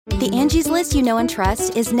The Angie's List you know and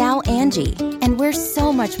trust is now Angie, and we're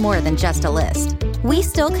so much more than just a list. We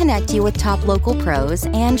still connect you with top local pros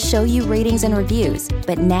and show you ratings and reviews,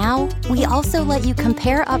 but now we also let you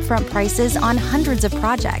compare upfront prices on hundreds of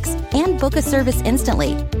projects and book a service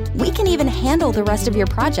instantly. We can even handle the rest of your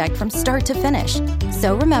project from start to finish.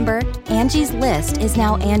 So remember, Angie's List is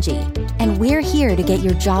now Angie, and we're here to get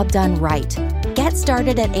your job done right. Get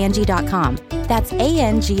started at Angie.com. That's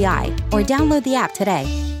ANGI, or download the app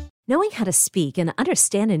today. Knowing how to speak and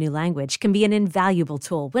understand a new language can be an invaluable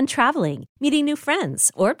tool when traveling, meeting new friends,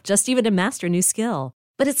 or just even to master a new skill.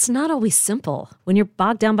 But it's not always simple when you're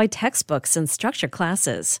bogged down by textbooks and structured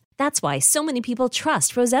classes. That's why so many people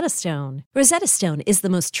trust Rosetta Stone. Rosetta Stone is the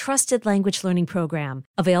most trusted language learning program,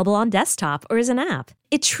 available on desktop or as an app.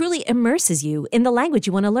 It truly immerses you in the language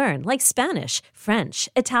you want to learn, like Spanish, French,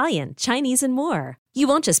 Italian, Chinese, and more. You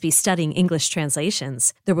won't just be studying English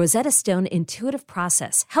translations. The Rosetta Stone intuitive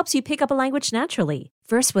process helps you pick up a language naturally,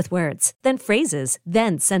 first with words, then phrases,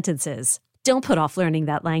 then sentences. Don't put off learning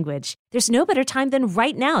that language. There's no better time than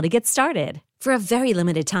right now to get started. For a very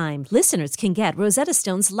limited time, listeners can get Rosetta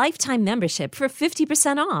Stone's lifetime membership for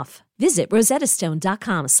 50% off. Visit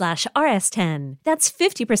rosettastone.com/rs10. That's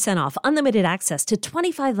 50% off unlimited access to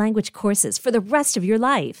 25 language courses for the rest of your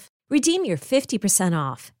life. Redeem your 50%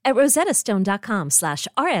 off at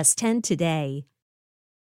rosettastone.com/rs10 today.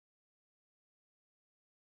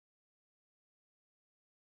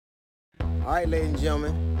 All right, ladies and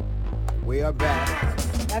gentlemen, we are back.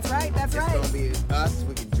 That's right, that's right. It's going to be us.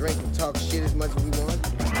 We can drink and talk shit as much as we want.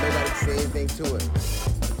 Nobody can say anything to it.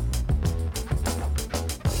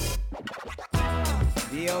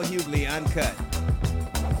 D.L. Hughley, Uncut.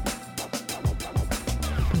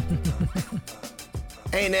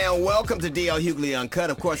 Hey, now, welcome to D.L. Hughley Uncut.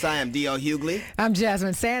 Of course, I am D.L. Hughley. I'm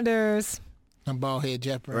Jasmine Sanders. I'm Baldhead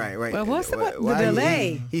Jeff Brown. Right. Well, what's the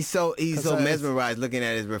delay? He's so mesmerized looking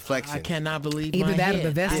at his reflection. I cannot believe Either my that head. or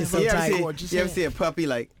the vest is so You tight. ever see a puppy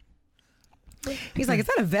like... He's like, is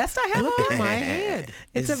that a vest I have Look on? at my head.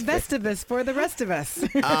 It's a vestivus for the rest of us.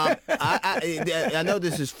 I know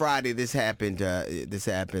this is Friday. This happened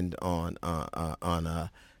on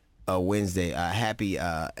a Wednesday. Happy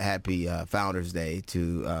Founders Day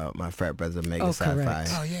to my frat brother Mega Sci-Fi.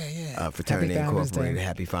 Oh yeah. Fraternity Happy Founders Incorporated. Day.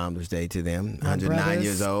 Happy Founders Day to them. My 109 brothers.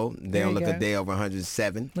 years old. They There don't you look a go. day over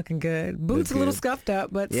 107. Looking good. Boots Look a little good. scuffed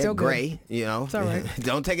up, but Yeah, still good. gray. You know, It's all right.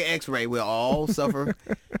 Don't take an X-ray. We'll all suffer.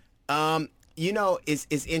 You know, it's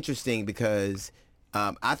interesting because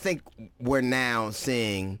I think we're now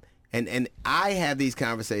seeing, and I have these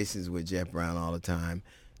conversations with Jeff Brown all the time,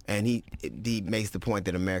 and he makes the point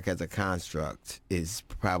that America as a construct is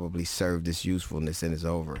probably served its usefulness and is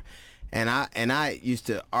over. And I used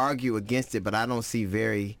to argue against it, but I don't see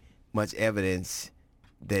very much evidence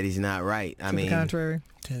that he's not right. To the contrary.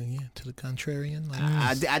 To the contrarian. Like,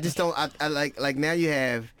 I just don't. I like now you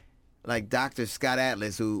have like Dr. Scott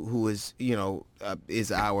Atlas, who is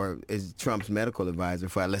is Trump's medical advisor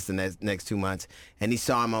for at least the next 2 months, and he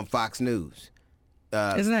saw him on Fox News.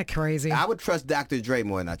 Isn't that crazy? I would trust Dr. Dre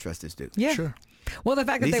more than I trust this dude. Yeah. Sure. Well, the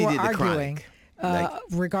fact At that least they he were did the arguing chronic.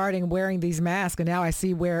 regarding wearing these masks, and now I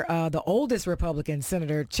see where the oldest Republican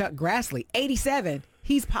Senator Chuck Grassley, 87,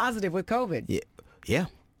 he's positive with COVID. Yeah.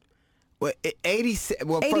 Well, 87.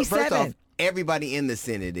 Well, 87. first off, everybody in the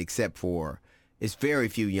Senate except for it's very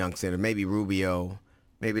few young senators. Maybe Rubio.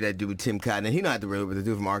 Maybe that dude Tim Cotton. And he don't have to worry about the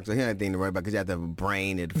dude from Arkansas. He don't have anything to worry about because you have to have a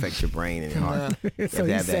brain. It affects your brain and your heart. You So have to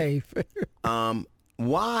he's have that. safe.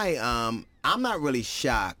 Why? I'm not really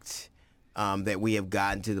shocked that we have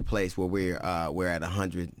gotten to the place where we're at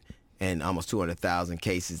 100 and almost 200,000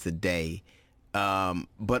 cases a day.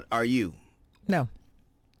 But are you? No.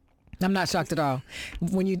 I'm not shocked at all.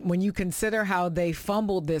 When you consider how they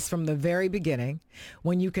fumbled this from the very beginning,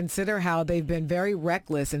 when you consider how they've been very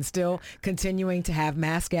reckless and still continuing to have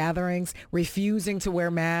mass gatherings, refusing to wear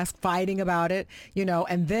masks, fighting about it,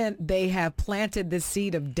 and then they have planted this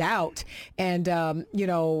seed of doubt and, a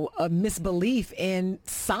misbelief in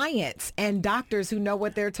science and doctors who know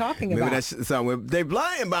what they're talking about. Maybe that's something. They're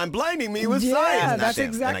blind by blinding me with Yeah, science. Not that's them.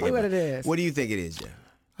 exactly what it is. What do you think it is, Jeff?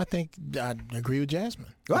 I think I agree with Jasmine.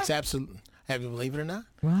 What? It's absolutely. Have you believe it or not?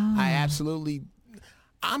 Wow.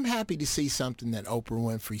 I'm happy to see something that Oprah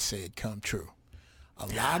Winfrey said come true. A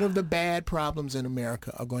lot of the bad problems in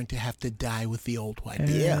America are going to have to die with the old white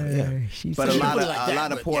people. Yeah. She But a said- lot Like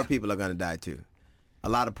that, of but poor yeah. people are going to die too. A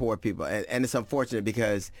lot of poor people, and it's unfortunate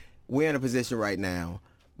because we're in a position right now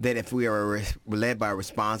that if we are led by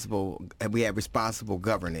we have responsible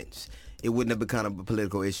governance, it wouldn't have become a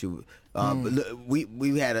political issue.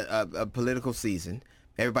 We had a political season.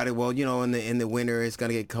 Everybody, in the winter it's going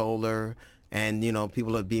to get colder, and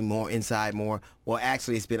people will be more inside more. Well,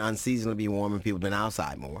 actually, it's been unseasonably warm, and people have been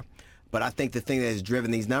outside more. But I think the thing that has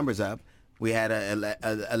driven these numbers up, we had an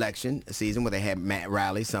election season where they had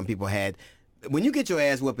rallies. Some people had. When you get your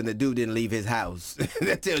ass whooped and the dude didn't leave his house,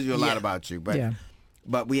 that tells you a lot about you.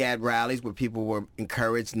 But we had rallies where people were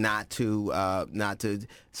encouraged not to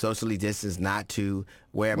socially distance, not to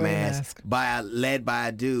wear a mask, led by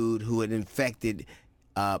a dude who had infected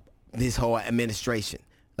this whole administration.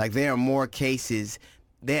 Like, there are more cases.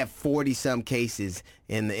 They have 40-some cases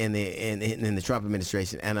in the Trump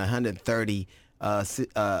administration, and 130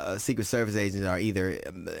 Secret Service agents are either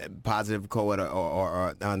positive COVID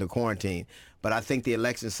or under quarantine. But I think the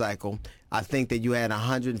election cycle, I think that you had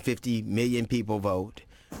 150 million people vote.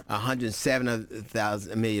 107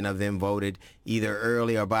 million of them voted either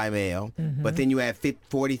early or by mail. Mm-hmm. But then you had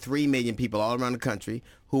 43 million people all around the country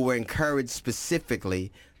who were encouraged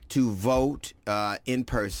specifically to vote in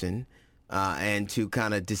person. And to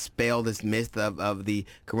kind of dispel this myth of the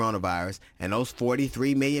coronavirus. And those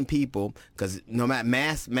 43 million people, because no matter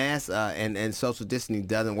mass and social distancing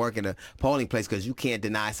doesn't work in a polling place, because you can't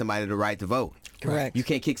deny somebody the right to vote. Correct. You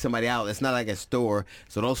can't kick somebody out. It's not like a store.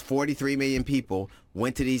 So those 43 million people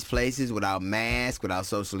went to these places without masks, without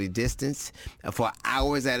socially distanced, for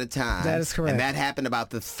hours at a time. That is correct. And that happened about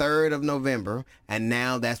the 3rd of November, and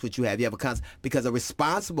now that's what you have. You have because a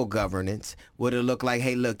responsible governance would have looked like,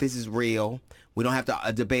 hey, look, this is real. We don't have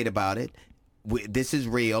to debate about it. This is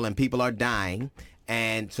real, and people are dying,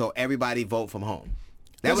 and so everybody vote from home.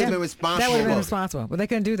 That would have been responsible. That would have been responsible, but they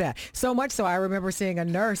couldn't do that. So much so, I remember seeing a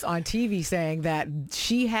nurse on TV saying that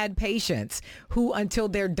she had patients who, until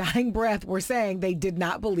their dying breath, were saying they did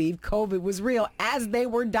not believe COVID was real as they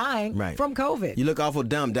were dying from COVID. You look awful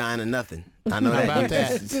dumb dying of nothing. I know that. About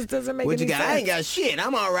that. It just doesn't make any sense. I ain't got shit.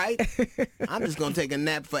 I'm all right. I'm just going to take a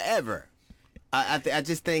nap forever. I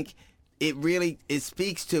just think it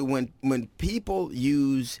speaks to when people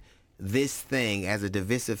use this thing as a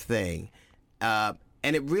divisive thing,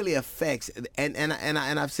 and it really affects, and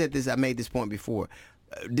I've said this, I made this point before,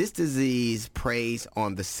 this disease preys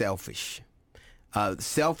on the selfish.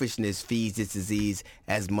 Selfishness feeds this disease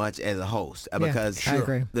as much as a host, because I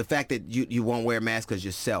agree. The fact that you won't wear a mask because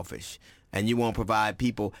you're selfish, and you won't provide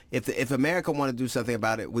people, if America wanted to do something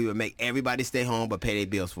about it, we would make everybody stay home but pay their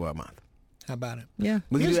bills for a month. How about it? Yeah.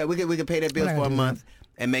 We could do that. We could pay their bills for a month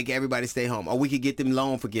and make everybody stay home. Or we could get them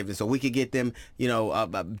loan forgiveness, or we could get them,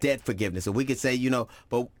 debt forgiveness. Or we could say,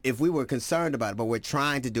 but if we were concerned about it, but we're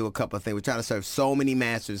trying to do a couple of things. We're trying to serve so many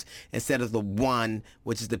masters instead of the one,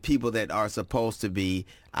 which is the people that are supposed to be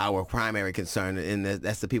our primary concern, and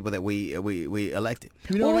that's the people that we elected.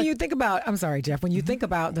 Well, when you think about, I'm sorry, Jeff, when you think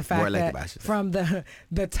about the fact that from the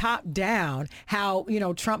top down, how,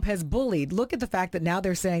 Trump has bullied, look at the fact that now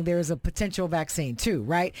they're saying there is a potential vaccine too,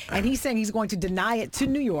 right? And he's saying he's going to deny it to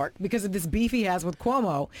New York because of this beef he has with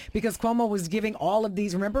Cuomo, because Cuomo was giving all of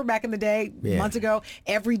these, remember back in the day, months ago,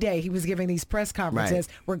 every day he was giving these press conferences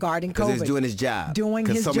regarding COVID. Because he was doing his job.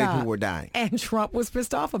 Because so many people were dying. And Trump was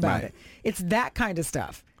pissed off about it. It's that kind of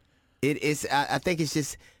stuff. It is. I think it's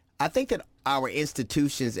just. I think that our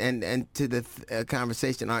institutions and to the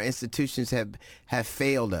conversation, our institutions have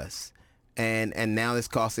failed us, and now it's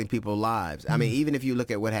costing people lives. I mean, even if you look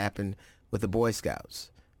at what happened with the Boy Scouts,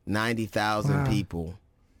 90,000 people,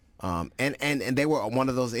 and they were one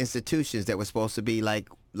of those institutions that were supposed to be like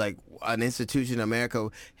an institution America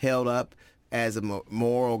held up as a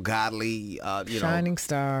moral, godly, shining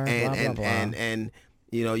star, and blah, blah, blah. and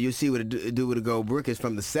you see what it do with the gold brick is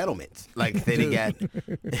from the settlements. Like they got,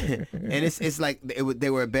 and it's like they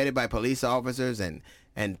were abetted by police officers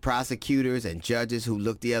and prosecutors and judges who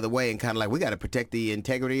looked the other way and kind of like, we got to protect the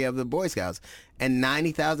integrity of the Boy Scouts. And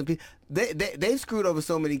 90,000 people, they've screwed over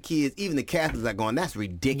so many kids. Even the Catholics are going, that's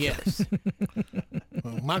ridiculous.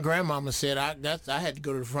 Well, my grandmama said I had to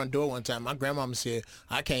go to the front door one time. My grandmama said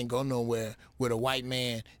I can't go nowhere with a white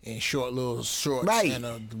man in short little shorts and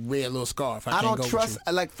a red little scarf. I don't trust.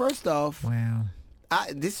 Like, first off, wow,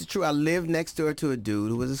 this is true. I lived next door to a dude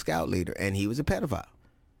who was a scout leader, and he was a pedophile.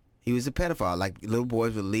 He was a pedophile. Like, little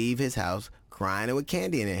boys would leave his house crying with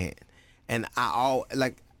candy in their hand, and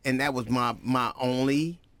and that was my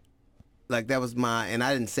only. Like, that was and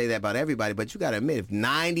I didn't say that about everybody, but you got to admit, if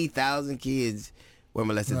 90,000 kids were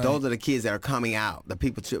molested, those are the kids that are coming out,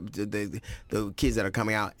 the kids that are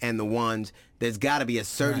coming out, and the ones, there's got to be a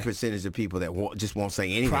certain percentage of people that just won't say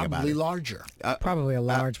anything about it. Probably larger. Probably a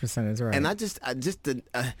large percentage, right? And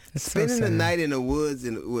spending the night in the woods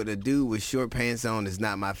with a dude with short pants on is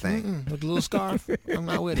not my thing. With a little scarf, I'm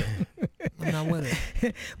not with it. I'm not with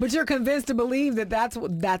it. But you're convinced to believe that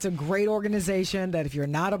that's a great organization, that if you're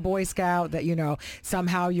not a Boy Scout, that,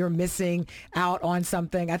 somehow you're missing out on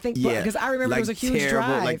something. I think, because I remember there was a huge terrible,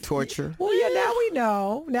 drive. like torture. Well, yeah, now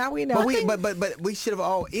we know. But we should have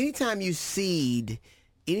all, anytime you cede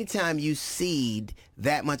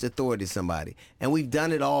that much authority to somebody, and we've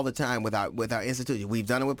done it all the time with our institution. We've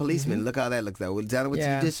done it with policemen. Mm-hmm. Look how that looks like. We've done it with the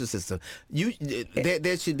judicial system.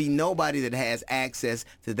 There should be nobody that has access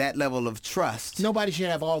to that level of trust. Nobody should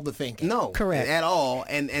have all the thinking. No, correct at all.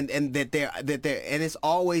 And that they're and it's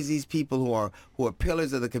always these people who are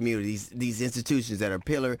pillars of the communities, these institutions that are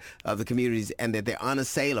pillar of the communities, and that they're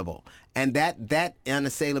unassailable. And that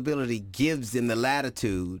unassailability gives them the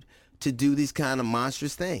latitude to do these kind of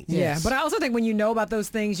monstrous things. Yeah, but I also think when you know about those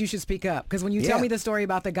things, you should speak up. Because when you tell me the story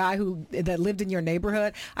about the guy that lived in your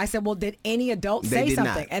neighborhood, I said, well, did any adult say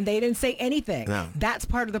something? Not. And they didn't say anything. No. That's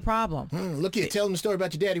part of the problem. Look at tell them the story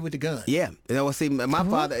about your daddy with the gun. Yeah. See, my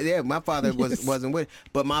father, my father wasn't with it.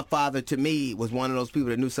 But my father, to me, was one of those people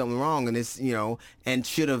that knew something wrong, and and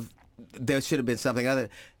there should have been something other.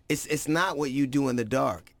 It's not what you do in the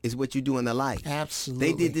dark. It's what you do in the light. Absolutely.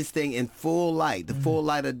 They did this thing in full light, the full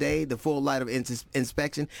light of day, the full light of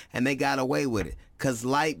inspection, and they got away with it because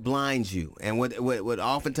light blinds you. And what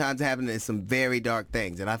oftentimes happens is some very dark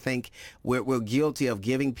things. And I think we're guilty of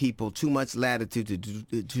giving people too much latitude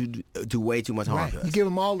to do way too much harm to us. You give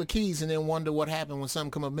them all the keys and then wonder what happened when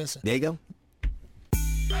something come up missing. There you go.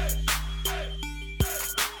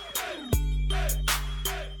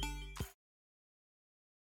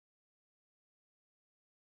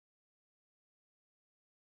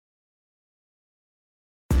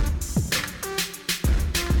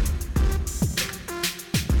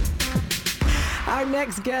 Our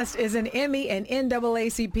next guest is an Emmy and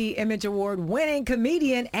NAACP Image Award winning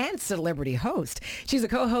comedian and celebrity host. She's a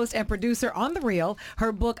co-host and producer on The Real.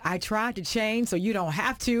 Her book, I Tried to Change So You Don't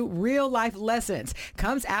Have to, Real Life Lessons,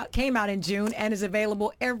 came out in June and is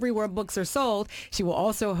available everywhere books are sold. She will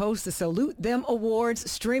also host the Salute Them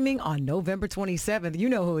Awards streaming on November 27th. You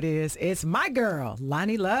know who it is. It's my girl,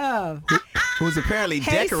 Loni Love. Who's apparently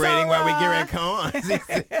decorating while we get ready to come on.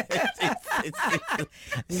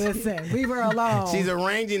 Listen, leave her alone. She's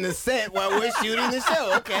arranging the set while we're shooting the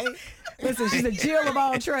show, okay? Listen, she's a Jill of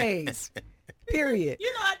all trades. Period.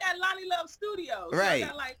 I got Loni Love Studios. Right. So I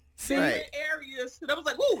got like different areas. And I was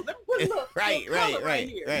like, ooh, let me put a little right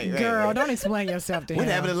here. Right. Girl, don't explain yourself to him. What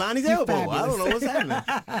happened to Lonnie's elbow? I don't know what's happening.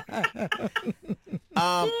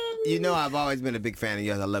 I've always been a big fan of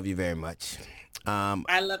yours. I love you very much.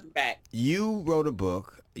 I love you back. You wrote a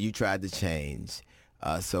book. You tried to change,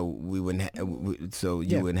 so we wouldn't.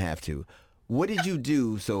 You wouldn't have to. What did you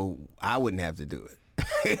do so I wouldn't have to do it?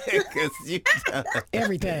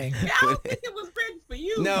 Everything. Yeah, I don't think it was written for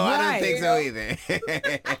you. No, right. I don't think so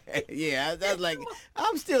either. Yeah, I was like,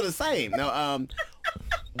 I'm still the same. No,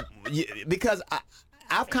 because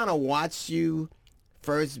I've kind of watched you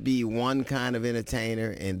first be one kind of entertainer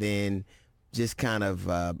and then just kind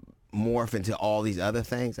of morph into all these other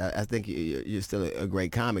things. I think you're still a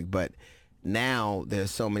great comic, but now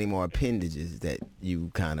there's so many more appendages that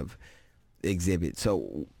you kind of exhibit.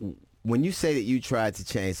 So when you say that you tried to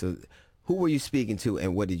change, so who were you speaking to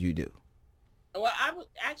and what did you do? Well,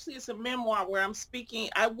 actually, it's a memoir where I'm speaking.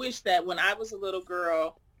 I wish that when I was a little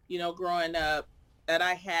girl, growing up, that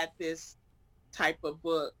I had this type of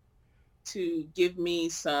book to give me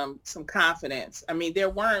some confidence. I mean, there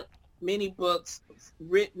weren't many books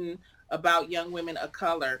written about young women of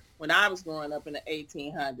color when I was growing up in the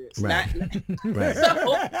 1800s. Right.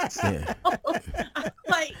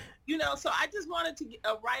 So I just wanted to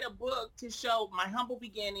write a book to show my humble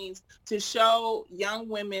beginnings, to show young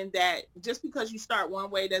women that just because you start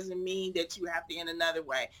one way doesn't mean that you have to end another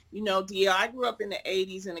way. DL, I grew up in the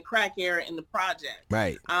 80s in the crack era in the project.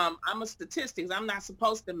 Right. I'm a statistics. I'm not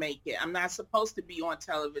supposed to make it. I'm not supposed to be on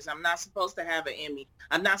television. I'm not supposed to have an Emmy.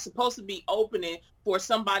 I'm not supposed to be opening for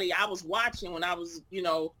somebody I was watching when I was,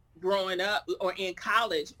 growing up or in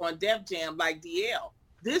college on Def Jam like DL.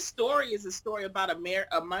 This story is a story about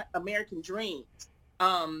American dreams.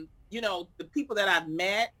 The people that I've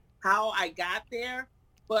met, how I got there.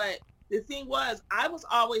 But the thing was, I was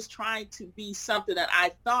always trying to be something that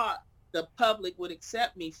I thought the public would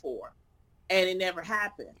accept me for. And it never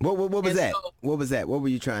happened. What was that? What was that? What were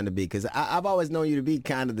you trying to be? Because I've always known you to be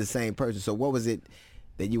kind of the same person. So what was it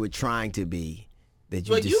that you were trying to be that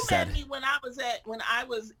you just decided? Met me when I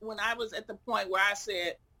was at the point where I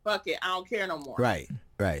said, fuck it, I don't care no more. Right.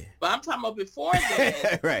 But I'm talking about before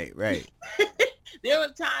then. Right. There were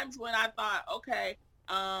times when I thought, okay,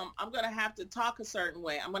 I'm going to have to talk a certain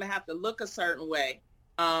way. I'm going to have to look a certain way.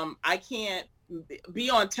 I can't be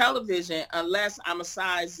on television unless I'm a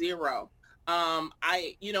size 0.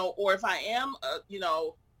 Or if I am,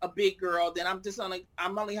 a big girl, then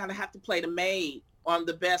I'm only gonna have to play the maid or I'm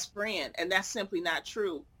the best friend, and that's simply not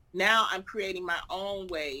true. Now I'm creating my own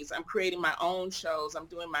ways. I'm creating my own shows. I'm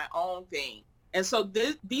doing my own thing, and so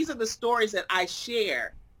these are the stories that I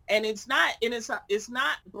share. And it's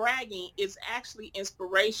not bragging. It's actually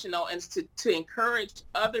inspirational, and it's to encourage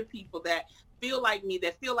other people that feel like me,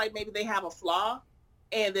 that feel like maybe they have a flaw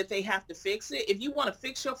and that they have to fix it. If you want to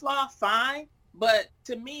fix your flaw, fine. But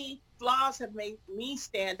to me, flaws have made me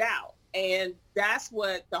stand out. And that's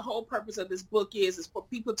what the whole purpose of this book is for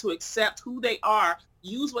people to accept who they are,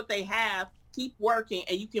 use what they have, keep working,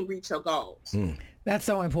 and you can reach your goals. That's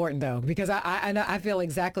so important, though, because I feel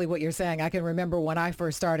exactly what you're saying. I can remember when I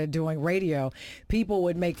first started doing radio, people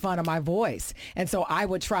would make fun of my voice. And so I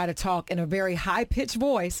would try to talk in a very high-pitched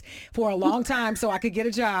voice for a long time so I could get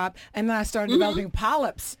a job. And then I started developing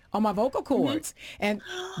polyps on my vocal cords. And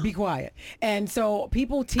be quiet. And so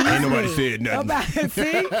people tease me. Ain't nobody said nothing. About it.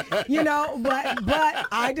 See? But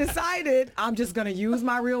I decided I'm just going to use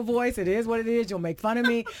my real voice. It is what it is. You'll make fun of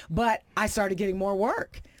me. But I started getting more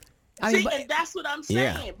work. And that's what I'm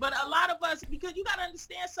saying. Yeah. But a lot of us, because you got to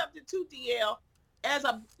understand something too, DL, as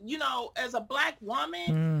a black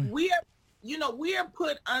woman, we are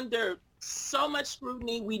put under so much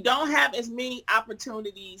scrutiny. We don't have as many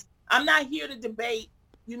opportunities. I'm not here to debate,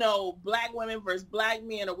 black women versus black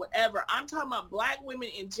men or whatever. I'm talking about black women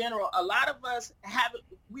in general. A lot of us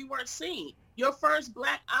we weren't seen. Your first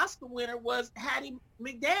black Oscar winner was Hattie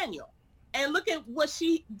McDaniel. And look at what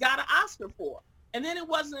she got an Oscar for. And then it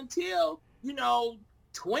wasn't until,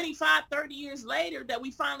 25, 30 years later that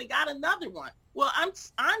we finally got another one. Well,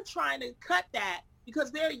 I'm trying to cut that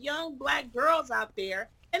because there are young black girls out there,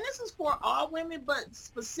 and this is for all women, but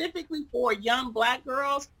specifically for young black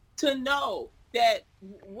girls to know that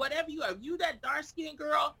whatever you are, if you that dark-skinned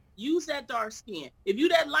girl, use that dark skin. If you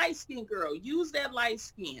that light-skinned girl, use that light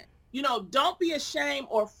skin. Don't be ashamed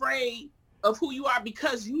or afraid of who you are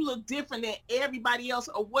because you look different than everybody else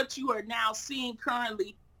or what you are now seeing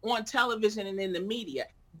currently on television and in the media.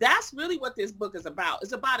 That's really what this book is about.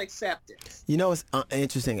 It's about acceptance. It's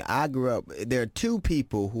interesting. I grew up, there are two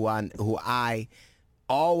people who I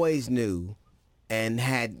always knew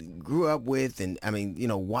and grew up with, and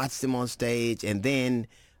watched them on stage, and then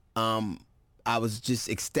I was just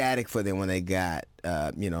ecstatic for them when they got,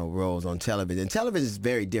 roles on television. And television is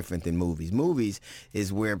very different than movies. Movies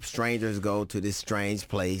is where strangers go to this strange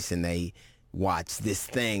place and they watch this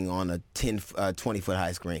thing on a 20-foot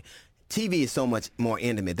high screen. TV is so much more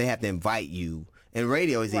intimate. They have to invite you. And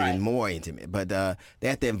radio is even more intimate. But they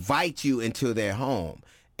have to invite you into their home.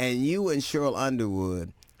 And you and Sheryl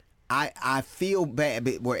Underwood, I feel bad,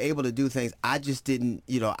 but we're able to do things. I just didn't,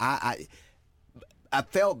 I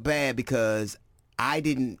felt bad because I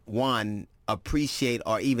didn't, appreciate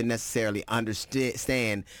or even necessarily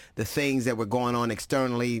understand the things that were going on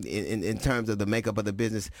externally in terms of the makeup of the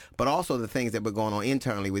business, but also the things that were going on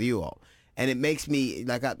internally with you all. And it makes me,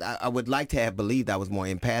 like, I would like to have believed I was more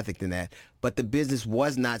empathic than that, but the business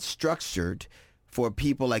was not structured for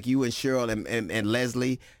people like you and Sheryl and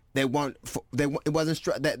Leslie. It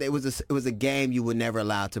was a game you were never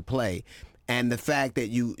allowed to play. And the fact that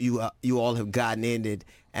you all have gotten in it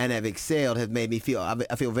and have excelled has made me feel,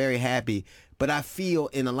 I feel very happy. But I feel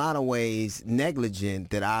in a lot of ways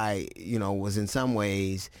negligent that I, was in some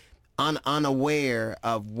ways unaware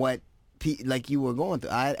of what like you were going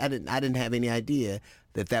through. I didn't have any idea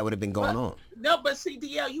that would have been going on. No, but see,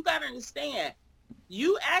 DL, you got to understand,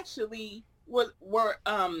 you actually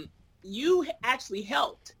you actually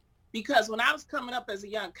helped. Because when I was coming up as a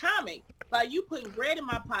young comic, by you putting bread in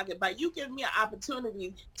my pocket, by you giving me an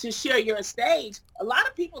opportunity to share your stage, a lot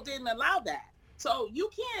of people didn't allow that. So you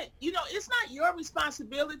can't, it's not your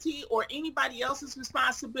responsibility or anybody else's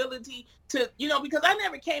responsibility to, because I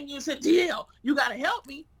never came to you and said, DL, you got to help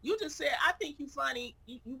me. You just said, I think you're funny.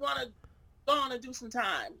 You want to go on and do some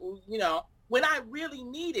time, when I really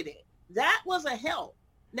needed it. That was a help.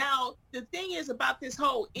 Now, the thing is about this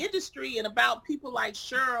whole industry and about people like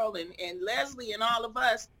Sheryl and Leslie and all of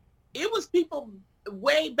us, it was people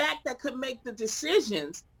way back that could make the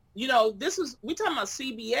decisions. We talking about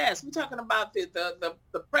CBS. We talking about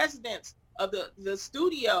the presidents of the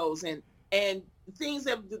studios and things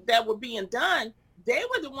that were being done. They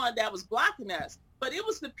were the one that was blocking us. But it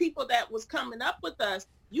was the people that was coming up with us.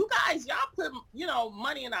 You guys, y'all put,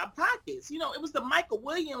 money in our pockets. It was the Michael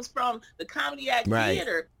Williams from the Comedy Act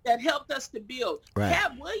Theater that helped us to build. Right.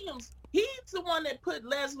 Cat Williams, he's the one that put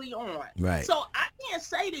Leslie on. Right. So I can't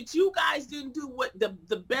say that you guys didn't do what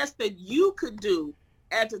the best that you could do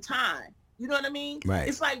at the time. You know what I mean? Right.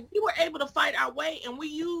 It's like we were able to fight our way, and we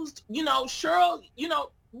used, Cheryl,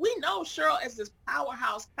 we know Cheryl as this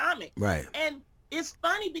powerhouse comic. Right. And it's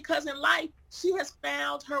funny because in life, she has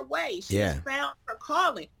found her way. She has found her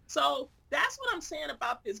calling. So that's what I'm saying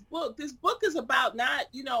about this book. This book is about not,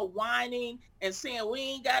 whining and saying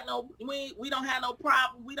we don't have no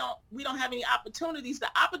problem. We don't have any opportunities. The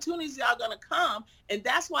opportunities are going to come. And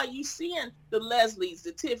that's why you seeing the Leslies,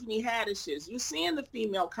 the Tiffany Haddishes, you seeing the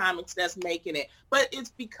female comics that's making it. But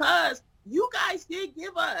it's because you guys did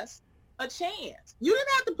give us a chance. You didn't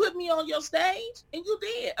have to put me on your stage, and you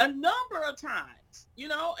did a number of times,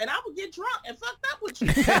 and I would get drunk and fucked up with you.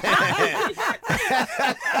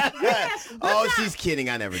 Oh, she's kidding.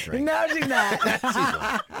 I never drink. No, she's not.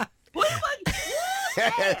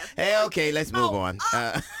 Hey, okay, let's move on. One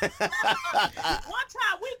time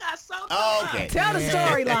we got so okay. Tell the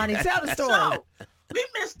story, Lonnie. Tell the story. We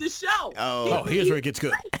missed the show. Oh, here's where it gets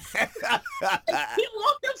good. People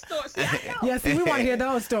want them stories. See, I know. Yeah, see, we want to hear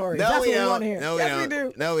those stories. No, That's what we we don't. want to hear. No, we Yes, don't. we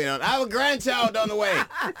do. No, we don't. I have a grandchild on the way.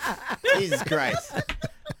 Jesus Christ.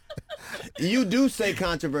 You do say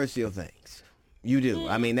controversial things. You do.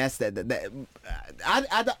 I mean, that's that.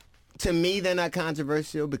 To me, they're not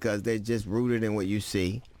controversial because they're just rooted in what you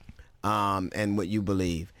see, and what you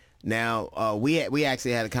believe. Now, we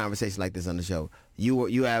actually had a conversation like this on the show.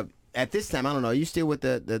 You have. At this time, I don't know. Are you still with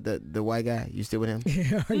the white guy? You still with him?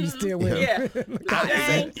 Are you still with him? Yeah.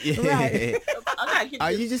 Right.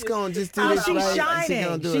 Are you just going to just do Oh, this she's right?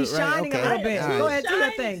 shining. She's shining a little bit. All Go right. ahead, do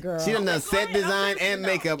your thing, girl. She done set design and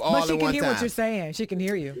makeup all But she at can one hear time. what you're saying. She can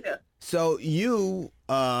hear you. Yeah. So you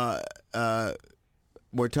were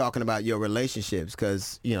talking about your relationships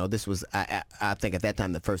because, this was, I think at that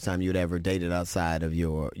time, the first time you'd ever dated outside of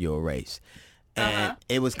your race. And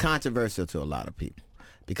it was controversial to a lot of people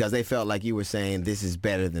because they felt like you were saying this is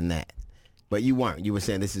better than that. But you weren't. You were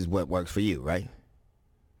saying this is what works for you, right?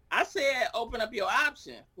 I said open up your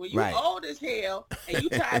option. When you Right. old as hell and you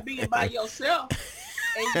tired being by yourself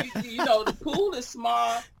and the pool is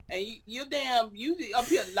small and you up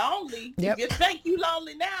here lonely. Yep. You think you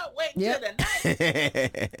lonely now, wait till the night.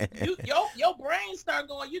 Your brain start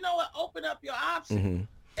going, you know what, open up your option. Mm-hmm.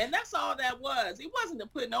 And that's all that was. It wasn't to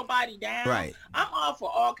put nobody down. Right. I'm all for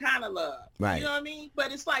all kind of love. Right. You know what I mean?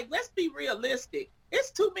 But it's like, let's be realistic.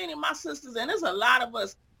 It's too many of my sisters, and there's a lot of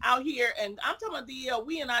us out here, and I'm talking about DL,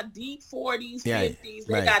 we in our deep 40s, 50s.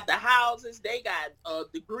 They got the houses, they got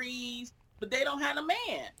degrees, but they don't have a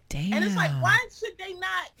man. Damn. And it's like, why should they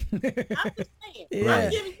not? I'm just saying. Yeah. I'm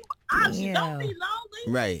giving you an option. Yeah. Don't be lonely.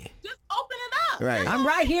 Right. Just open it up. Right. I'm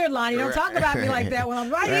right here, Lonnie. Don't talk about me like that when I'm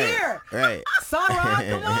right here. Right. Sarah,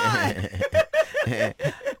 come on.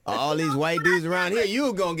 All these white dudes around here, you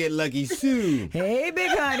were going to get lucky soon. Hey,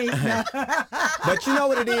 big honey. But you know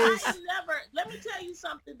what it is? Let me tell you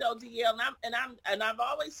something though, DL, and I've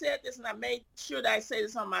always said this, and I made sure that I say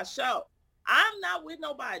this on my show. I'm not with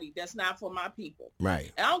nobody that's not for my people.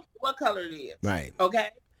 Right. I don't care what color it is. Right. Okay?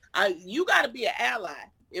 You got to be an ally.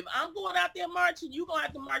 If I'm going out there marching, you're going to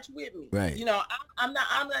have to march with me. Right. I'm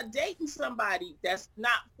not dating somebody that's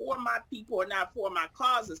not for my people or not for my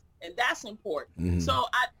causes, and that's important. Mm-hmm. So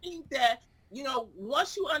I think that,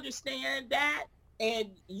 once you understand that, and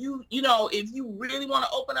if you really want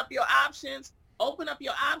to open up your options,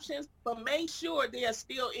 but make sure they are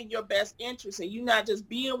still in your best interest, and you're not just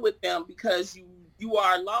being with them because you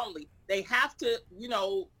are lonely. They have to, you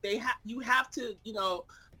have to,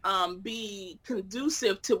 be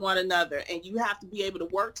conducive to one another, and you have to be able to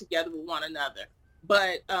work together with one another.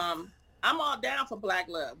 But I'm all down for black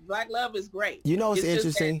love. Black love is great. It's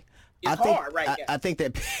interesting. It's hard right now. I think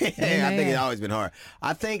that I think it's always been hard.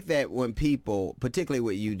 I think that when people, particularly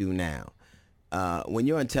what you do now, when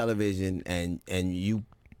you're on television and you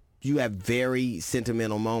have very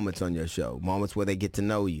sentimental moments on your show, moments where they get to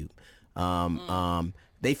know you.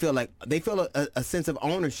 They feel a sense of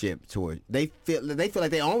ownership toward. They feel like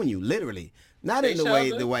they own you, literally. Not in the way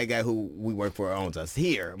the white guy who we work for owns us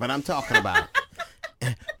here, but I'm talking about.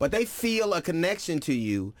 But they feel a connection to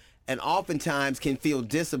you, and oftentimes can feel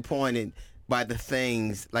disappointed by the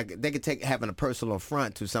things, like they could having a personal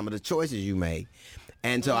affront to some of the choices you make.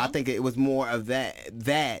 And so I think it was more of that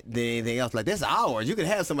than anything else. Like, this is ours. You can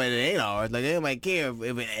have somebody that ain't ours. Like, they might care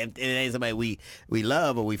if it ain't somebody we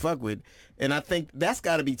love or we fuck with. And I think that's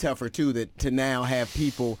got to be tougher, too, to now have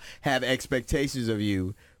people have expectations of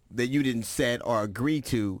you that you didn't set or agree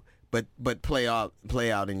to, but play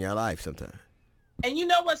out in your life sometimes. And you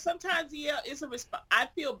know what? Sometimes, it's I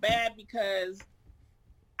feel bad because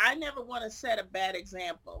I never want to set a bad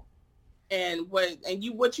example. And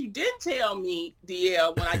what you didn't tell me,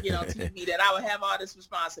 DL, when I get on TV, that I would have all this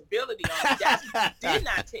responsibility on me. That's what you did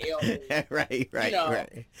not tell me. Right.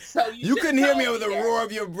 Right. So you couldn't hear me over the roar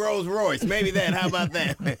of your Rolls Royce. Maybe that. How about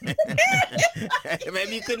that?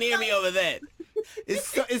 Maybe you couldn't hear me over that.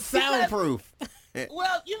 It's soundproof.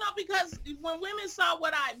 Well, because when women saw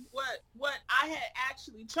what I had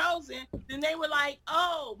actually chosen, then they were like,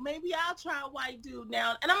 "Oh, maybe I'll try a white dude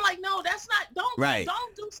now." And I'm like, "No, that's not. Don't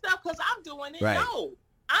do stuff because I'm doing it. Right. No,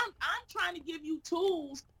 I'm trying to give you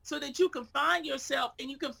tools so that you can find yourself and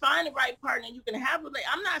you can find the right partner and you can have a.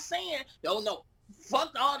 I'm not saying, oh no,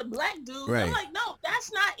 fuck all the black dudes. Right. I'm like, no,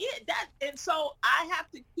 that's not it. And so I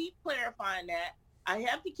have to keep clarifying that. I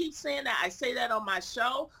have to keep saying that. I say that on my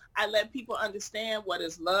show. I let people understand what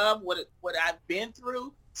is love, what I've been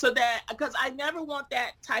through, so that, because I never want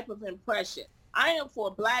that type of impression. I am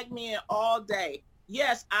for black men all day.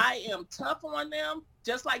 Yes, I am tough on them,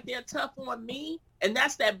 just like they're tough on me. And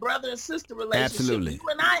that's that brother and sister relationship. Absolutely. You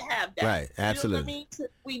and I have that. Right, absolutely. You know what I mean?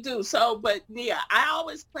 We do. So, but yeah, I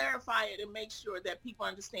always clarify it and make sure that people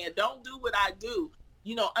understand. Don't do what I do.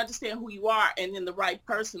 Understand who you are, and then the right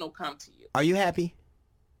person will come to you. Are you happy?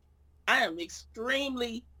 I am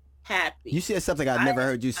extremely happy. You said something I've never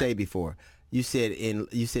heard you say before. You said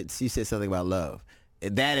something about love.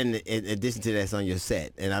 That in addition to that's on your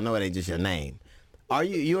set, and I know it ain't just your name. Are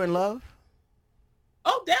you in love?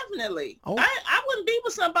 Oh, definitely. Oh. I wouldn't be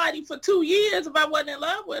with somebody for 2 years if I wasn't in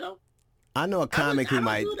love with them. I know a comic who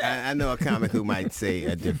might. I know a comic who might say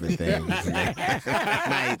a different thing.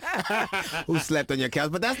 Who slept on your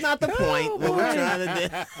couch, but that's not the point. What we're trying to do.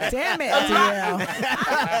 Damn it,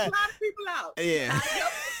 I a lot of people out. Yeah.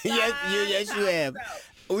 Yes, you have.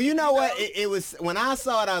 Well, you know what? It was when I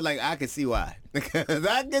saw it, I was like, I could see why. Because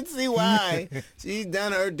I could see why she's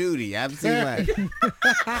done her duty. I've seen why.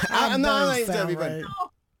 I'm not going to tell everybody. No.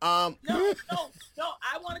 I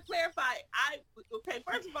want to clarify.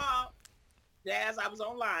 First of all. Jazz, I was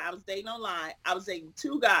online. I was dating online. I was dating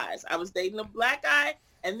 2 guys. I was dating a black guy,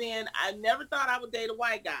 and then I never thought I would date a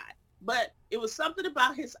white guy. But it was something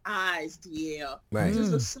about his eyes, DL. Right. He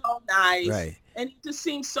just was so nice. Right. And he just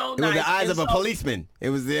seemed so nice. It was the eyes of a policeman.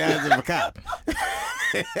 It was the eyes of a cop.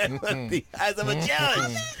 It was the eyes of a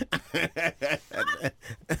judge.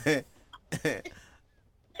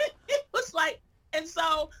 It was like, and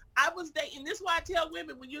so I was dating. This is why I tell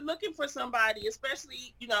women, when you're looking for somebody,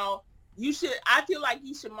 especially, I feel like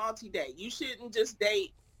you should multi-date. You shouldn't just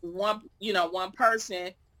date one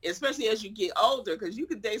person, especially as you get older, because you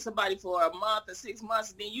could date somebody for a month or 6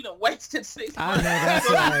 months, and then you done wasted 6 months. I know,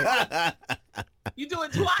 that's right. You do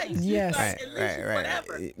it twice. Yes. Right.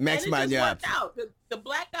 Whatever. Maximize your options. Out. The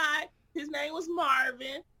black guy, his name was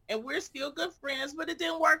Marvin, and we're still good friends, but it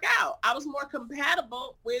didn't work out. I was more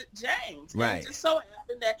compatible with James. Right. And it just so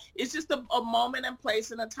happened that it's just a moment and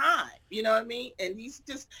place and a time. You know what I mean? And he's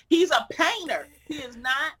a painter. He is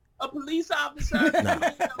not a police officer. No.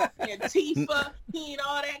 He ain't Antifa. He ain't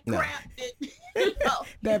all that crap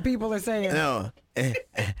that people are saying. No.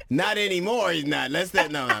 Not anymore. He's not. Let's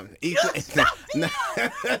that. No. I'm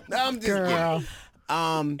just Girl. kidding.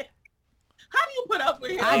 How do you put up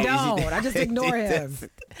with him? I don't. I just ignore him.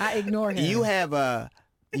 I ignore him. You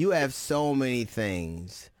have so many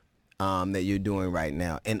things that you're doing right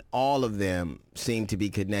now, and all of them seem to be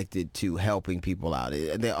connected to helping people out.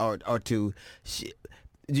 Do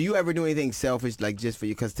you ever do anything selfish, like just for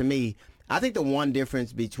you? Because to me, I think the one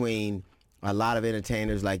difference between a lot of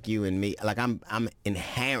entertainers like you and me, like I'm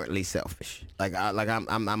inherently selfish.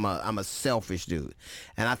 I'm a selfish dude,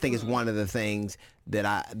 and I think it's one of the things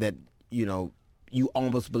that you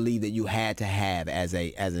almost believe that you had to have as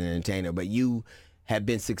an entertainer, but you have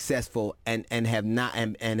been successful and have not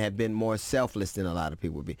and have been more selfless than a lot of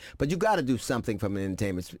people would be. But you got to do something from an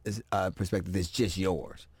entertainment perspective that's just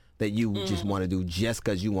yours, that you just want to do just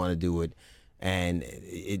because you want to do it, and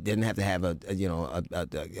it doesn't have to have an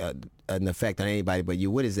effect on anybody but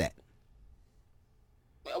you. What is that?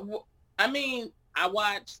 I mean, I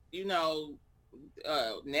watched,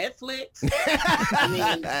 Netflix.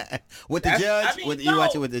 With the judge? You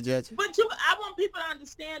watch it with the judge? But I want people to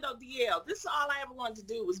understand, DL, this is all I ever wanted to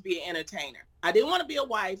do was be an entertainer. I didn't want to be a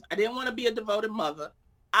wife. I didn't want to be a devoted mother.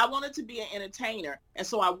 I wanted to be an entertainer, and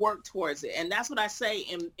so I worked towards it. And that's what I say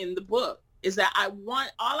in the book, is that all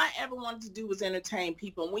I ever wanted to do was entertain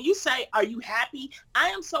people. And when you say, are you happy? I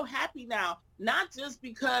am so happy now, not just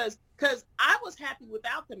because I was happy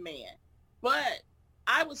without the man, but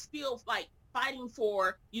I was still fighting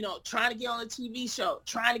for, trying to get on a TV show,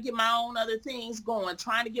 trying to get my own other things going,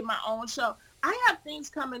 trying to get my own show. I have things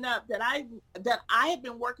coming up that I have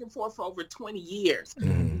been working for over 20 years.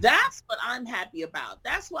 Mm-hmm. That's what I'm happy about.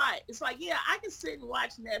 That's why it's like, yeah, I can sit and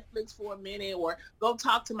watch Netflix for a minute or go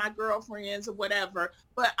talk to my girlfriends or whatever,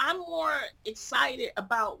 but I'm more excited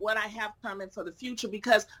about what I have coming for the future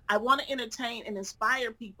because I want to entertain and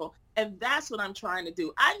inspire people. And that's what I'm trying to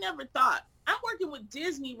do. I never thought, I'm working with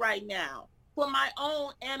Disney right now for my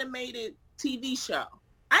own animated TV show.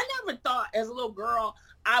 I never thought as a little girl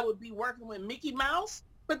I would be working with Mickey Mouse.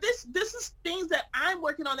 But this is things that I'm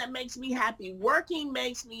working on that makes me happy. Working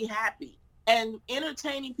makes me happy. And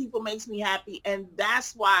entertaining people makes me happy. And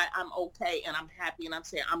that's why I'm okay and I'm happy and I'm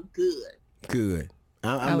saying I'm good. Good.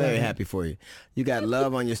 I'm very happy for you. You got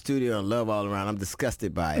love on your studio and love all around. I'm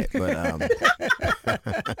disgusted by it. But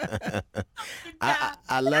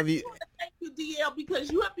I love you. Thank you, DL, because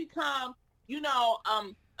you have become,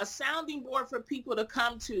 a sounding board for people to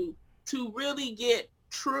come to really get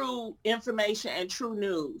true information and true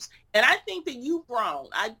news. And I think that you've grown.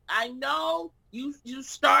 I know you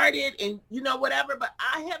started and whatever, but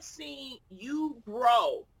I have seen you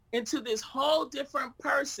grow into this whole different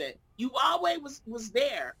person. You always was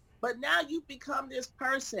there, but now you've become this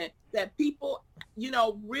person that people,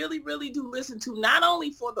 really, really do listen to, not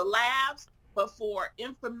only for the laughs, but for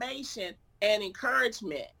information and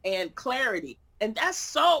encouragement and clarity. And that's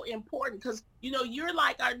so important because, you're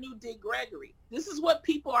like our new Dick Gregory. This is what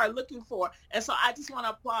people are looking for. And so I just want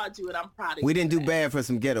to applaud you, and I'm proud of you. We didn't do bad for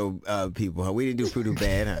some ghetto people, huh? We didn't do pretty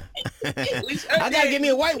bad, huh? I got to get me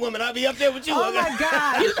a white woman. I'll be up there with you. Oh, my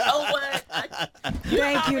God. You know what?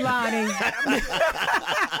 Thank you, Lonnie.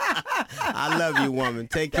 I love you, woman.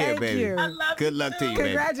 Take care, Thank baby. you. I love Good you luck too. to you, baby.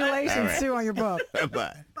 Congratulations, too, on your book.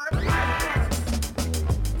 Bye. Bye.